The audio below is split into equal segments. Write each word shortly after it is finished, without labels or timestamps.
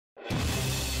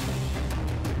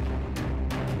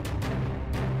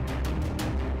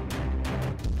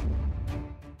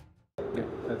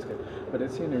But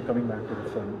it's, coming back to the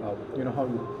film,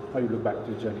 how you look back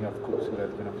to the journey of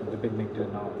Khoobsurat, from the beginning till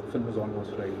now. The film was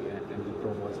almost ready and the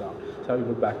promo was out. So how you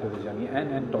look back to the journey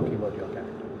and talking about your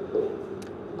character.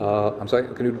 I'm sorry,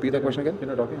 can you repeat that question again?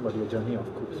 Talking about your journey of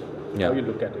Khoobsurat. Yeah. How you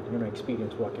look at it,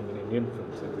 experience working in Indian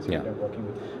films at the same time working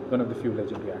with one of the few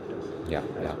legendary actors. Yeah.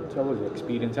 So how was your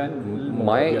experience and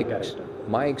more of your character?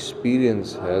 My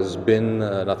experience has been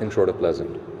nothing short of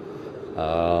pleasant.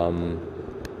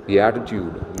 The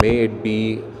attitude, may it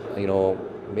be the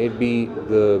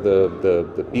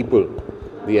people,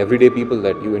 the everyday people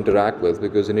that you interact with,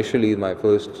 because initially during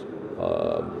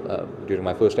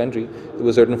my first entry, there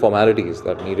were certain formalities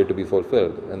that needed to be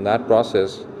fulfilled. In that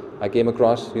process, I came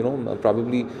across,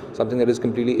 probably something that is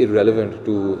completely irrelevant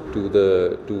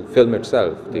to film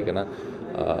itself. Taken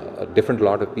a different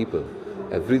lot of people.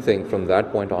 Everything from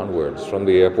that point onwards, from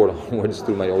the airport onwards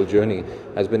through my whole journey,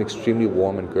 has been extremely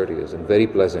warm and courteous and very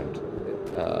pleasant.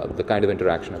 The kind of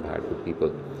interaction I've had with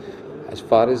people. As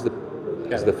far as the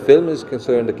film is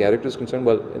concerned, the character is concerned,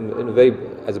 well,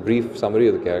 as a brief summary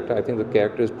of the character, I think the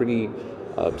character is pretty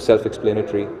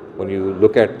self-explanatory when you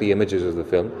look at the images of the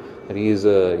film. And he's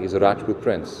a Rajput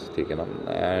prince,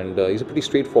 and he's a pretty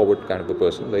straightforward kind of a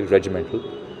person, very regimental,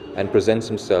 and presents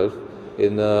himself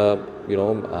in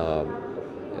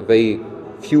very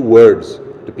few words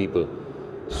to people.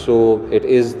 So it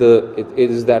is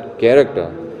that character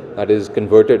that is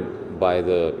converted by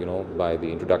the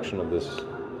introduction of this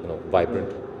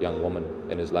vibrant young woman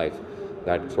in his life,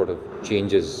 that sort of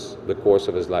changes the course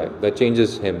of his life, that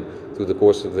changes him through the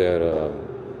course of their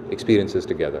experiences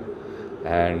together.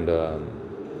 And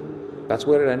that's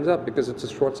where it ends up, because it's a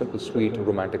short, simple, sweet,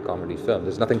 romantic comedy film.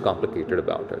 There's nothing complicated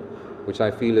about it, which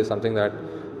I feel is something that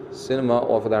cinema,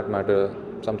 or for that matter,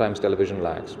 sometimes television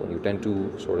lacks, when you tend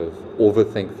to sort of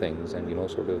overthink things and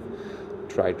sort of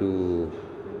try to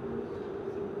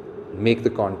make the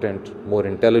content more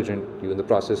intelligent. You in the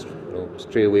process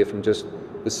stray away from just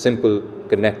the simple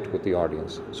connect with the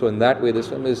audience. So in that way, this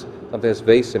film is something that's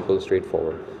very simple,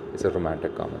 straightforward. It's a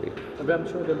romantic comedy. I'm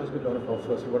sure there must be a lot of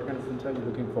offers. What kind of films are you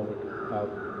looking forward to?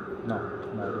 No.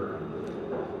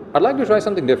 I'd like to try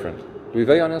something different. To be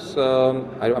very honest,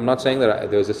 I'm not saying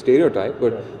that there's a stereotype,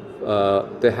 but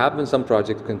there have been some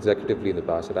projects consecutively in the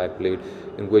past that I played,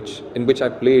 in which I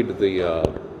played the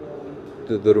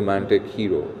romantic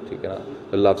hero,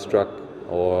 the love struck,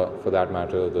 or for that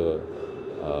matter, the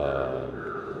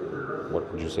what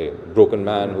would you say, broken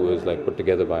man who is like put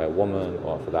together by a woman,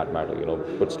 or for that matter,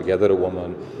 puts together a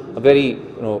woman, a very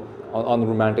on the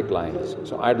romantic lines.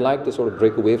 So I'd like to sort of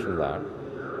break away from that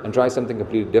and try something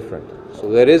completely different. So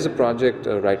there is a project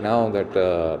right now that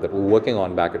we're working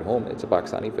on back at home. It's a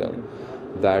Pakistani film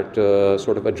that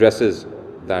sort of addresses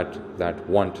that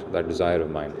want, that desire of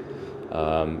mine.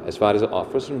 As far as the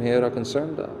offers from here are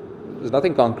concerned, there's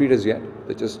nothing concrete as yet.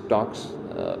 They're just talks,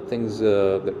 things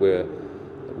that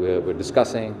we're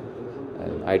discussing,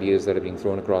 and ideas that are being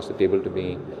thrown across the table to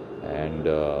me. And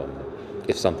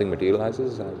if something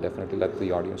materializes, I'll definitely let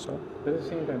the audience know. But at the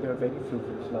same time, there are very few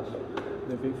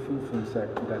films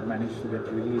that manage to get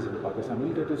released in Pakistan.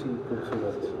 We'll get to see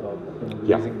Khoobsurat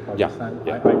releasing in Pakistan.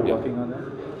 Are you working on that?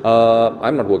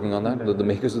 I'm not working on that. The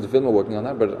makers of the film are working on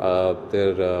that, but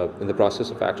they're in the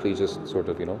process of actually just sort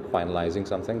of finalizing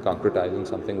something, concretizing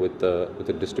something with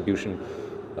the distribution,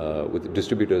 with the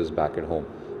distributors back at home.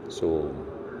 So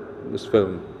this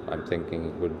film, I'm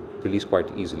thinking, would release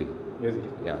quite easily.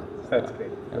 Yeah. That's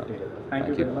great. Yeah. Thank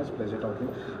you very much. Pleasure talking.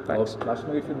 Thanks. Last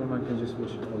night, if you don't mind, can just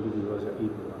wish all the viewers a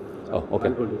Eid. Oh, okay.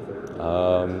 I'll hold it for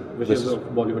you. Wishes of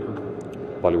Bollywood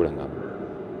Hungama. Bollywood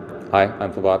Hungama. Hi,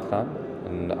 I'm Fawad Khan,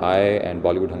 and I and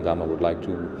Bollywood Hungama would like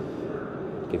to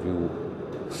give you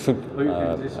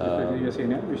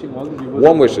wishing all the viewers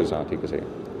warm wishes.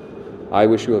 I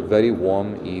wish you a very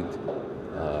warm Eid.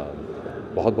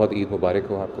 बहुत Eid Mubarak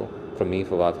ho aapko. From me,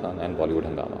 Fawad Khan, and Bollywood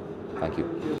Hungama. Thank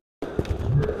you.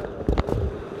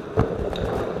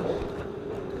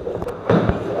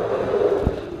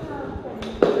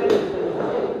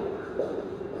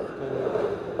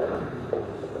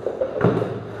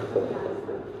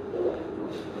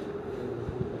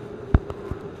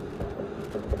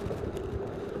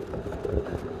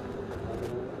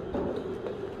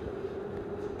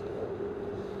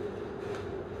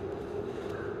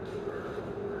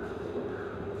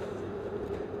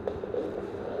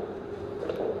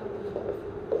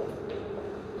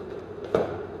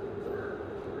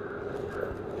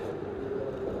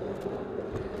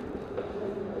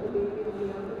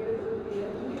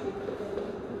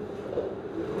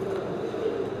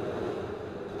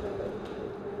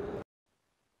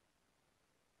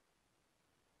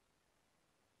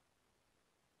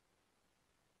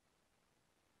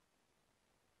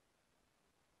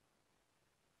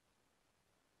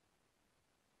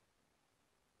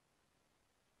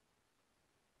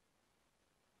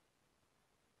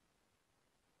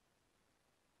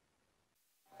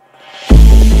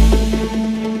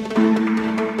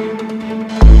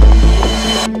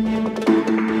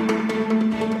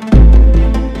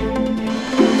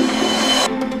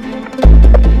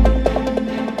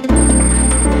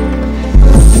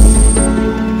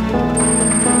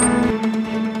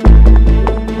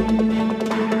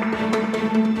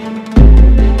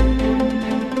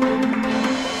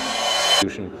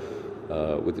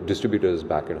 with distributors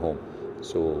back at home.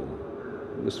 So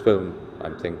this film,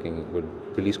 I'm thinking, would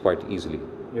release quite easily.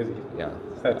 Yes, Yeah.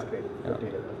 that's great. Yeah.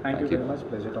 Okay. Thank you very much.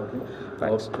 Pleasure talking.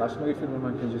 Thanks. Last night, if you don't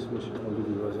mind, can you just wish all the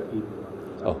viewers a Eid Mubarak?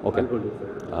 Oh, okay. I'll hold it for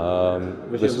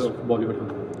you. Wishes of Bollywood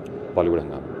Hungama. Bollywood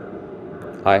Hungama.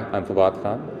 Hi, I'm Fawad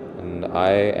Khan, and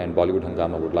I and Bollywood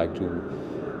Hungama would like to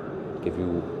give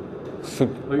you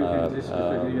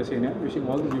You're saying, yeah? Wishing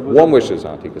all the viewers warm wishes.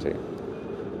 हाँ ठीक है सही.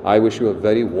 I wish you a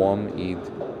very warm Eid.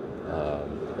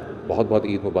 बहुत बहुत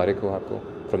ईद मुबारक हो आपको.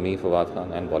 From me, Fawad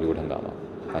Khan, and Bollywood Hungama.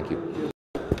 Thank you.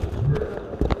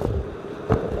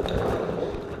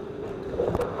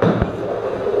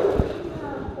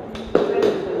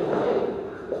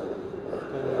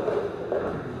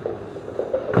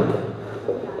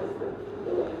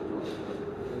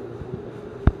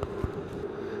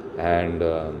 And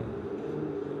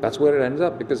that's where it ends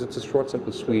up, because it's a short,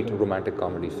 simple, sweet, romantic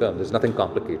comedy film. There's nothing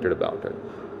complicated about it,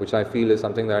 which I feel is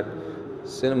something that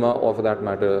cinema, or for that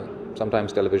matter,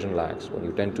 sometimes television lacks, when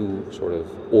you tend to sort of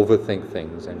overthink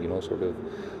things and, sort of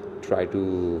try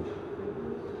to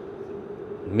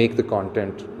make the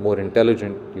content more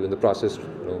intelligent. You, in the process,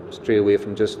 stray away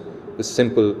from just the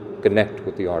simple connect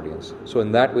with the audience. So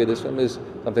in that way, this film is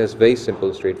something that's very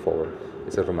simple, straightforward.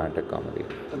 It's a romantic comedy.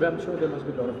 But I'm sure there must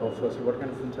be a lot of offers. What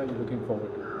kind of films are you looking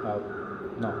forward to?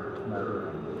 No.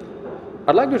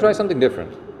 I'd like to try something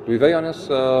different. To be very honest,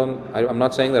 I'm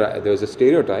not saying that there's a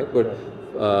stereotype, but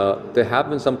there have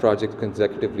been some projects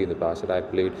consecutively in the past that I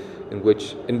played, in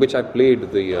which I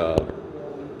played the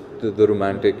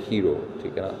romantic hero,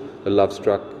 the love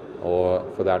struck, or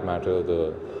for that matter,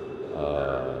 the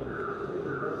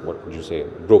what would you say,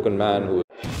 broken man who.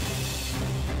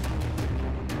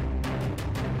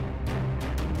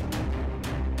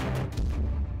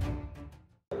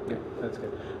 That's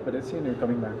good. But let's say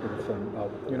coming back to the film,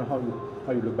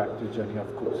 how you look back to the journey of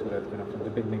Khoobsurat, from the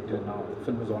beginning till now. The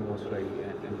film is almost ready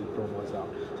and the promos are.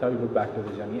 So how you look back to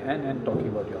the journey and talking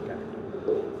about your character.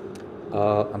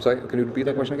 I'm sorry, can you repeat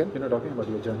that question again? Talking about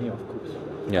your journey of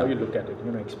Khoobsurat. How you look at it,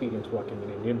 experience working in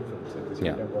Indian films at the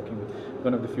same time, working with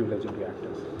one of the few legendary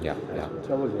actors. Yeah. So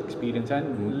how was your experience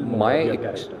and more of your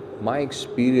character? My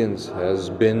experience has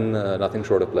been nothing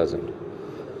short of pleasant.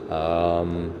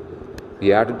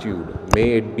 The attitude,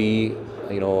 may it be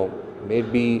the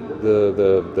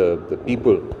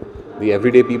people, the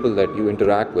everyday people that you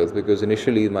interact with, because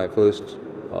initially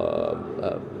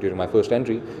during my first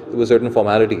entry, there were certain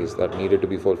formalities that needed to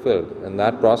be fulfilled. In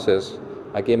that process,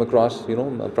 I came across,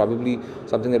 probably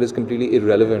something that is completely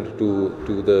irrelevant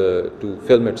to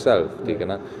film itself.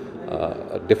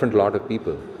 A different lot of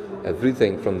people.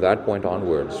 Everything from that point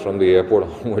onwards, from the airport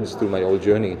onwards through my whole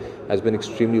journey, has been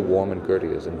extremely warm and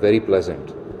courteous and very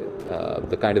pleasant.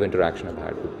 The kind of interaction I've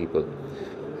had with people.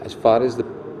 As far as the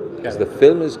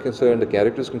film is concerned, the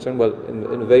character is concerned, well,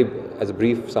 as a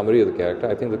brief summary of the character,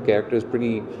 I think the character is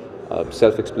pretty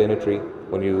self-explanatory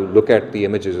when you look at the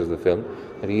images of the film.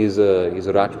 And he's a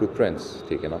Rajput prince,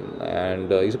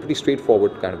 and he's a pretty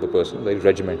straightforward kind of a person, very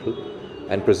regimental,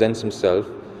 and presents himself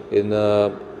in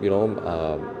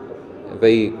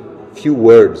very few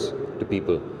words to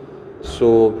people.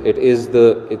 So it is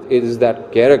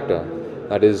that character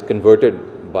that is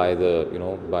converted by the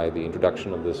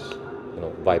introduction of this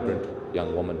vibrant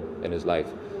young woman in his life,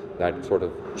 that sort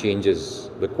of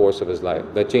changes the course of his life,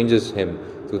 that changes him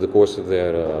through the course of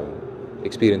their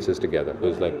experiences together. It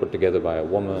was like put together by a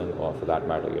woman, or for that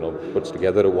matter, puts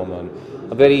together a woman,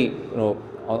 a very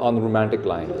on the romantic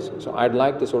lines. So I'd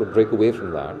like to sort of break away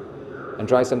from that and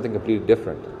try something completely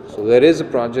different. So there is a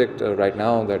project right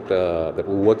now that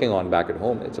we're working on back at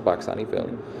home. It's a Pakistani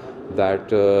film that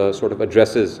sort of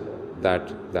addresses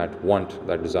that want,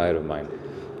 that desire of mine.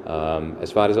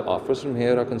 As far as the offers from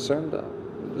here are concerned,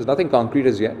 there's nothing concrete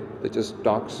as yet. They're just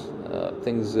talks,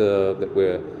 things that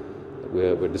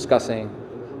we're discussing,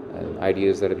 and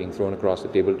ideas that are being thrown across the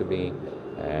table to me.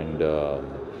 And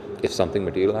if something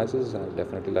materializes, I'll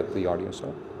definitely let the audience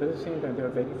know. But at the same time, there are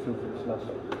very few films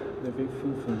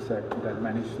that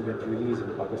managed to get released in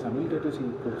Pakistan. We'll get to see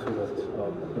Khoobsurat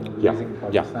releasing in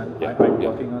Pakistan. Are you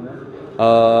working on that?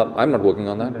 I'm not working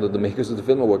on that. The makers of the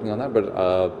film are working on that, but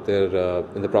they're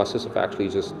in the process of actually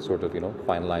just sort of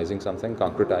finalizing something,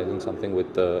 concretizing something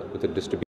with the distribution.